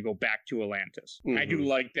ocean to go back to Atlantis. I do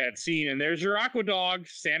like that scene, and there's your Aqua Dog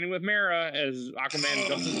standing with Mera as Aquaman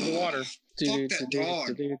jumps into the water. Fuck that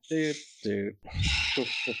dog.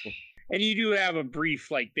 And you do have a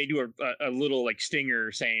brief, like, they do a little, like,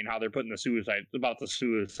 stinger saying how they're putting the Suicide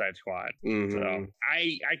Squad. So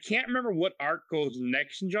I can't remember what arc goes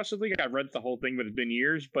next in Justice League. I've read the whole thing, but it's been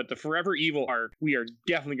years. But the Forever Evil arc, we are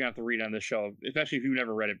definitely going to have to read on this show, especially if you've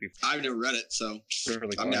never read it before. I've never read it, so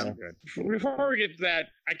really I'm down. Good. Before we get to that,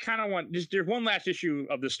 I kind of want, there's one last issue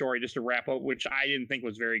of the story just to wrap up, which I didn't think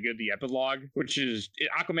was very good, the epilogue, which is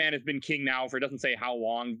Aquaman has been king now for, it doesn't say how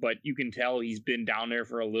long, but you can tell he's been down there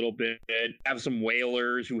for a little bit. Have some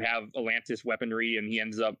whalers who have Atlantis weaponry, and he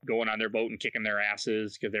ends up going on their boat and kicking their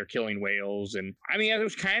asses because they're killing whales. And I mean, it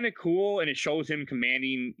was kind of cool, and it shows him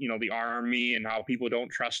commanding, the army and how people don't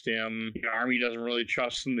trust him. The army doesn't really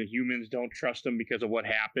trust him. The humans don't trust him because of what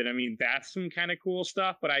happened. I mean, that's some kind of cool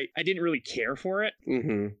stuff, but I didn't really care for it.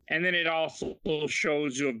 And then it also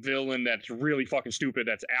shows you a villain that's really fucking stupid,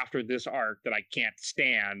 that's after this arc, that I can't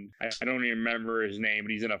stand. I don't even remember his name,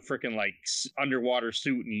 but he's in a freaking like underwater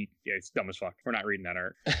suit, and it's dumb as fuck. We're not reading that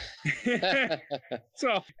art.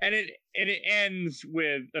 So, and it ends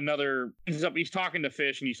with another. He's talking to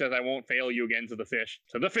Fish, and he says, "I won't fail you again." To the fish,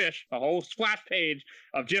 a whole splash page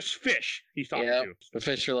of just fish he's talking to. The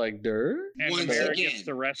fish are like, "Dirt." And Once Mera again gets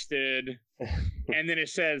arrested. And then it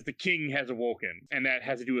says the king has awoken, and that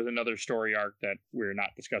has to do with another story arc that we're not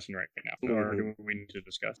discussing right now, or do we need to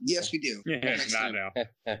discuss? Yes, we do. Yeah, not now.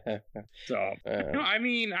 So, no, I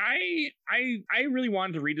mean, I really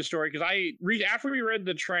wanted to read the story because after we read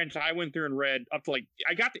The Trench, I went through and read up to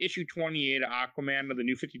I got to issue 28 of Aquaman of the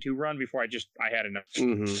New 52 run before I had enough.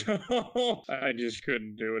 So I just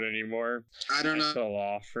couldn't do it anymore. I don't know. I fell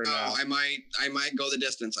off for now. I might go the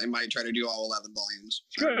distance. I might try to do all 11 volumes.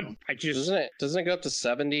 Good. I just doesn't it go up to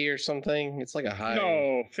 70 or something? It's like a high.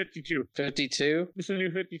 No, 52. 52? It's a new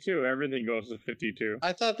 52. Everything goes to 52.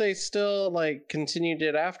 I thought they still continued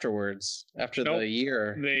it afterwards, after the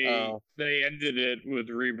year. They ended it with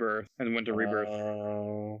Rebirth and went to Rebirth.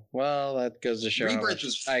 Oh, well, that goes to show Rebirth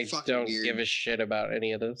was I don't weird. give a shit about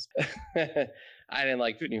any of this. I didn't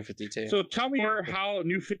like New 52. So tell me how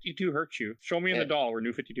New 52 hurts you. Show me in the doll where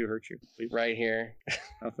New 52 hurts you, please. Right here.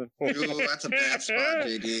 Nothing. Ooh, that's a bad spot,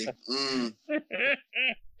 JD.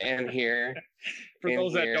 And here. For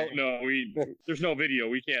those that don't know, there's no video.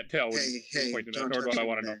 We can't tell. Hey, nor do I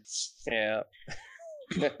want to know. Yeah.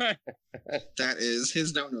 That is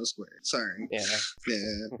his no square. Sorry. Yeah.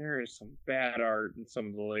 There is some bad art in some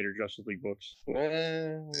of the later Justice League books.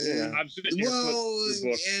 Yeah.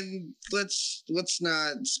 And let's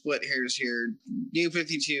not split hairs here. New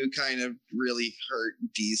 52 kind of really hurt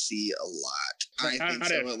DC a lot. I think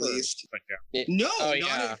so, at least. Not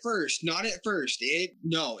at first. Not at first. It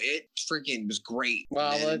freaking was great.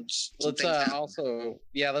 Well, let's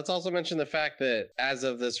also mention the fact that as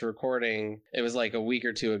of this recording, it was like a week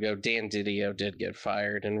or two ago, Dan Didio did get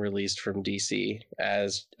fired and released from DC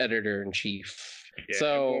as editor-in-chief. Yeah,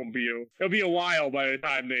 so it'll be a while by the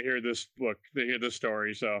time they hear this this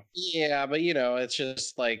story. So yeah, but it's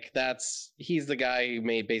just like he's the guy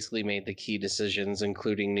who basically made the key decisions,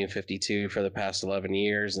 including New 52 for the past 11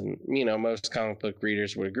 years. And, most comic book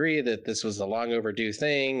readers would agree that this was a long overdue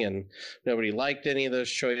thing and nobody liked any of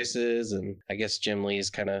those choices. And I guess Jim Lee's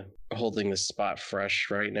kind of holding the spot fresh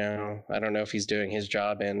right now. I don't know if he's doing his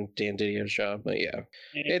job and Dan Didio's job, but yeah,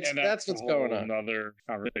 that's what's going on. Another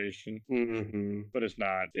conversation, but it's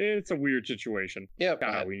not. It's a weird situation. Yeah,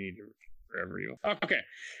 we need to forever you. Okay,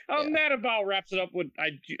 that about wraps it up. What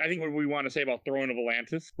I think what we want to say about Throne of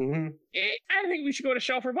Atlantis. I think we should go to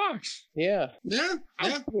shelf or box. Yeah.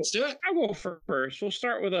 Let's do it. I'll go first. We'll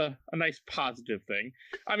start with a nice positive thing.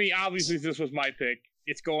 I mean, obviously, this was my pick.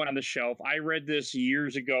 It's going on the shelf. I read this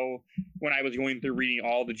years ago when I was going through reading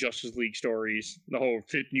all the Justice League stories, the whole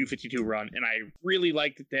New 52 run, and I really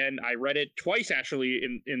liked it then. I read it twice, actually,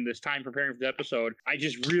 in this time preparing for the episode. I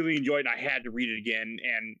just really enjoyed it, and I had to read it again,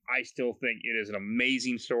 and I still think it is an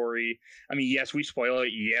amazing story. I mean, yes, we spoil it.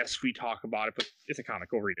 Yes, we talk about it, but it's a comic.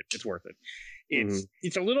 Go read it. It's worth it.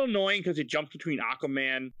 It's a little annoying because it jumps between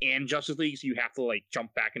Aquaman and Justice League, so you have to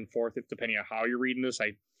jump back and forth depending on how you're reading this.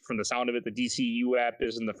 From the sound of it, the DCU app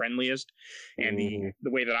isn't the friendliest, and the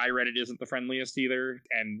way that I read it isn't the friendliest either.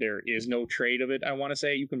 And there is no trade of it, I want to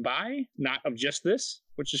say, you can buy, not of just this,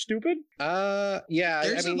 which is stupid. Yeah.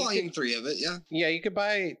 There's a volume 3 of it, yeah. Yeah, you could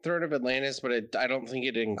buy Throne of Atlantis, but I don't think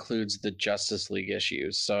it includes the Justice League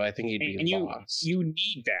issues, so I think you'd be lost. You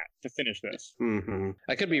need that to finish this.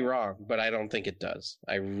 I could be wrong, but I don't think it does.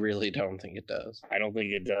 I really don't think it does. I don't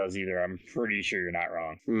think it does either. I'm pretty sure you're not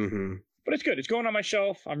wrong. But it's good. It's going on my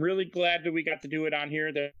shelf. I'm really glad that we got to do it on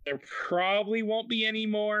here. There probably won't be any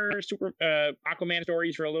more Aquaman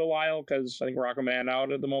stories for a little while because I think we're Aquaman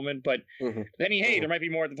out at the moment. But then, there might be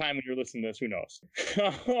more at the time when you're listening to this. Who knows?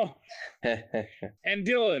 And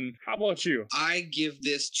Dylan, how about you? I give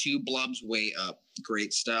this 2 blubs way up.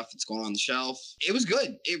 Great stuff. It's going on the shelf. It was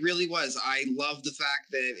good. It really was. I love the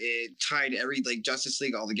fact that it tied Justice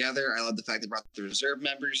League all together. I love the fact that it brought the reserve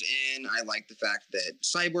members in. I like the fact that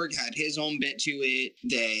Cyborg had his own bit to it.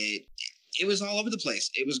 That it was all over the place.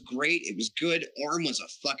 It was great. It was good. Orm was a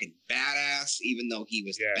fucking badass, even though he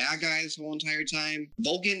was the bad guy this whole entire time.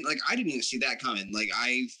 Vulcan, I didn't even see that coming.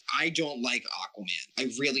 I don't like Aquaman. I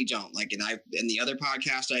really don't. In the other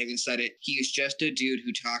podcast, I even said it. He is just a dude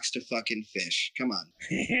who talks to fucking fish. Come on.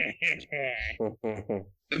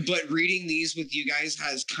 But reading these with you guys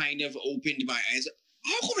has kind of opened my eyes.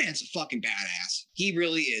 Aquaman's a fucking badass. He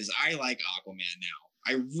really is. I like Aquaman now.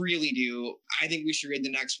 I really do. I think we should read the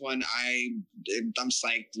next one. I'm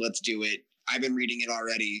psyched. Let's do it. I've been reading it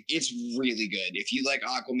already. It's really good. If you like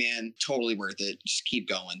Aquaman, totally worth it. Just keep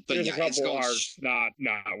going. But there's a couple arcs not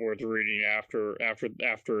worth reading after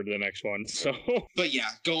the next one. So, but yeah,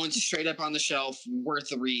 going straight up on the shelf, worth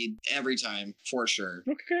the read every time for sure.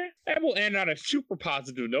 Okay, and we'll end on a super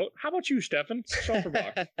positive note. How about you, Stefan? Fucking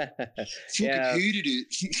hated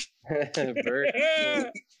it. Bert,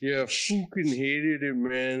 yeah, fucking hated it,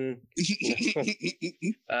 man.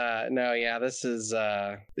 This is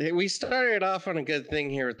we started off on a good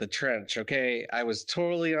thing here with the trench. Okay, I was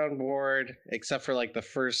totally on board except for the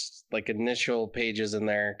first initial pages in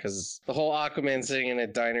there because the whole Aquaman sitting in a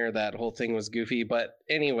diner, that whole thing was goofy. But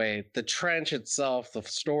anyway, the trench itself, the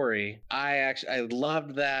story, I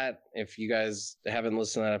loved that. If you guys haven't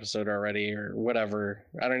listened to that episode already or whatever,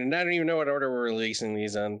 I don't even know what order we're releasing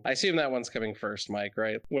these in. I assume that one's coming first, Mike,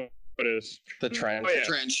 right? What is? The trench. Oh, yeah.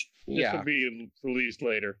 Trench. This will be released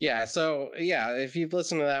later. Yeah, so if you've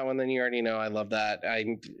listened to that one, then you already know I love that.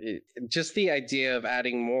 Just the idea of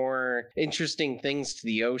adding more interesting things to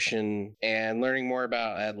the ocean and learning more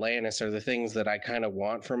about Atlantis are the things that I kind of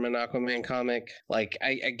want from an Aquaman comic.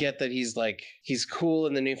 I get that he's cool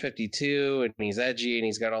in the New 52 and he's edgy and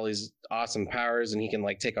he's got all these awesome powers and he can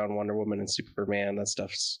take on Wonder Woman and Superman. That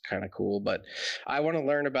stuff's kind of cool, but I want to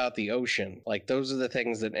learn about the ocean. Those are the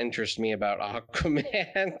things that interest me about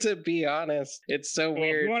Aquaman, to be honest. It's so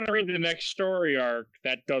weird. If you want to read the next story arc,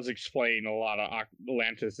 that does explain a lot of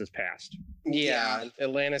Atlantis' past. Yeah,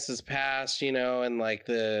 Atlantis' past, and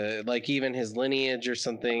even his lineage or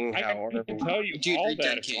something. I can tell you, dude, read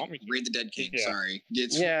Dead King. Read the Dead King. Yeah. Sorry,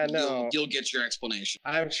 you'll get your explanation.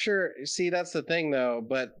 I'm sure. See, that's the thing, though.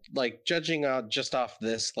 But judging out just off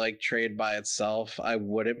this trade by itself, I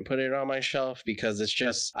wouldn't put it on my shelf because it's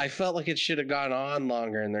just I felt like it should have gone on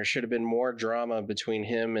longer and there should have been more drama between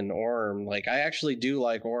him and Orm. I actually do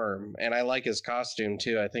like Orm and I like his costume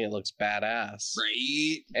too. I think it looks badass.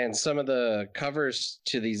 Right. And some of the the covers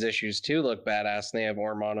to these issues too look badass and they have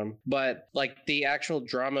Orm on them. But like the actual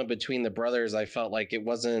drama between the brothers, I felt like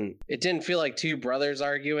it didn't feel like two brothers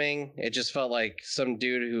arguing. It just felt like some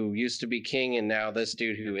dude who used to be king and now this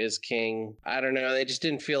dude who is king. I don't know. It just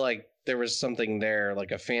didn't feel like there was something there,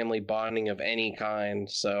 like a family bonding of any kind.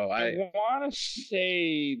 So I want to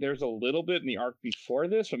say there's a little bit in the arc before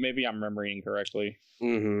this, but maybe I'm remembering incorrectly.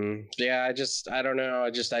 Yeah, I don't know. I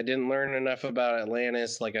didn't learn enough about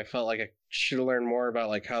Atlantis. Like I felt like I should have learned more about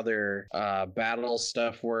like how their battle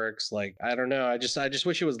stuff works. Like I don't know. I just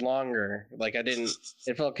wish it was longer. Like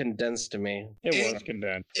it felt condensed to me. It was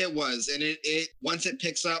condensed. It was, and it once it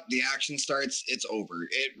picks up, the action starts, it's over.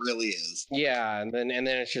 It really is. Yeah, and then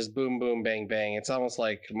it's just boom boom bang bang. It's almost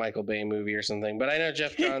like a Michael Bay movie or something. But I know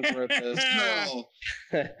Jeff Johns wrote this. No.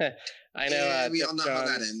 I know. Yeah, we Jeff all know Johns,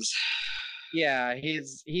 how that ends. Yeah,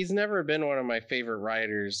 he's never been one of my favorite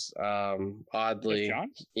writers. Oddly,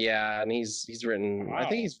 yeah, and he's written. Wow. I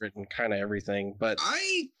think he's written kind of everything. But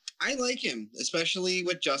I like him, especially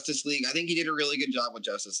with Justice League. I think he did a really good job with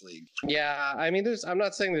Justice League. Yeah, I mean, I'm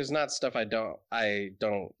not saying there's not stuff I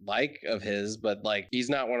don't like of his, but like he's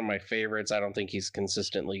not one of my favorites. I don't think he's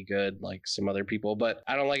consistently good like some other people, but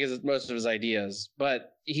I don't like most of his ideas.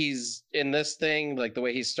 But he's in this thing, like the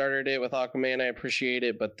way he started it with Aquaman, I appreciate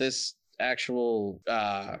it. But this actual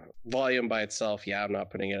volume by itself, yeah, I'm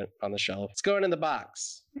not putting it on the shelf. It's going in the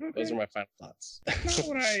box. Okay. Those are my final thoughts. Not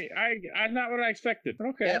what not what I expected.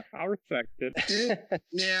 Okay, yeah. I'll respect it.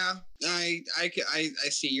 Yeah, I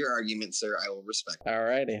see your argument, sir. I will respect it.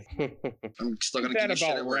 Alrighty. I'm still gonna. That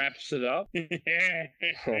about wraps it up.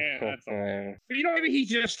 That's all. But you know, maybe he's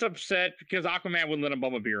just upset because Aquaman wouldn't let him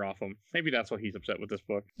bum a beer off him. Maybe that's why he's upset with this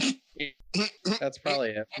book. That's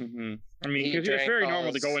probably it. I mean, because it's very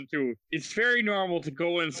normal to go into. It's very normal to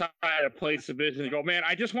go inside a place of business and go, man,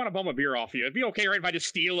 I just want to bum a beer off you. It'd be okay, right? If I just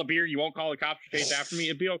steal a beer, you won't call the cops to chase after me.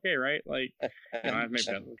 It'd be okay, right? Like, I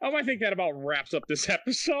think that about wraps up this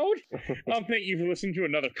episode. Thank you for listening to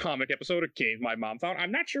another comic episode of Cave My Mom Found.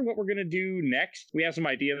 I'm not sure what we're gonna do next. We have some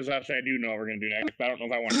ideas. Actually, I do know what we're gonna do next, but I don't know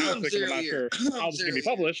if I want to announce it. I'm not sure how this is gonna be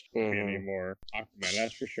published anymore. Aquaman,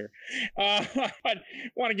 that's for sure. I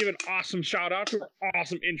want to give an awesome shout out to our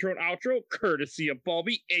awesome intro and outro, courtesy of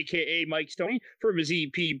Balby, aka Mike Stoney, from his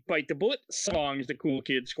EP Bite the Bullet, songs The Cool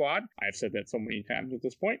Kid Squad. I've said that so many times at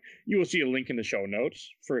this point. You will see a link in the show notes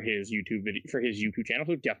for his YouTube video, for his YouTube channel,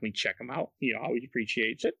 so definitely check him out. He always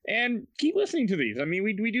appreciates it. And keep listening to these. I mean,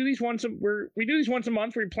 we do these once a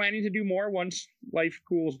month. We're planning to do more once life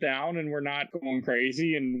cools down and we're not going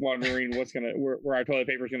crazy and wondering where our toilet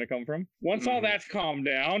paper is gonna come from. Once all that's calmed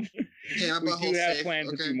down, we do have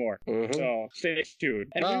plans to do more. So stay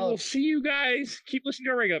tuned. And we will see you guys. Keep listening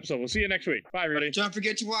to our regular episode. We'll see you next week. Bye, everybody. Don't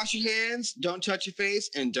forget to wash your hands. Don't touch your face,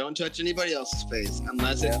 and don't touch anybody else's face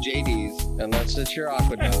unless it's JD's. Unless it's your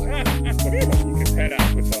Aqua Dog. You can pet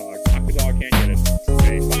Aqua Dog. Aqua Dog can't get it.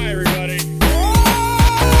 Okay, bye, everybody.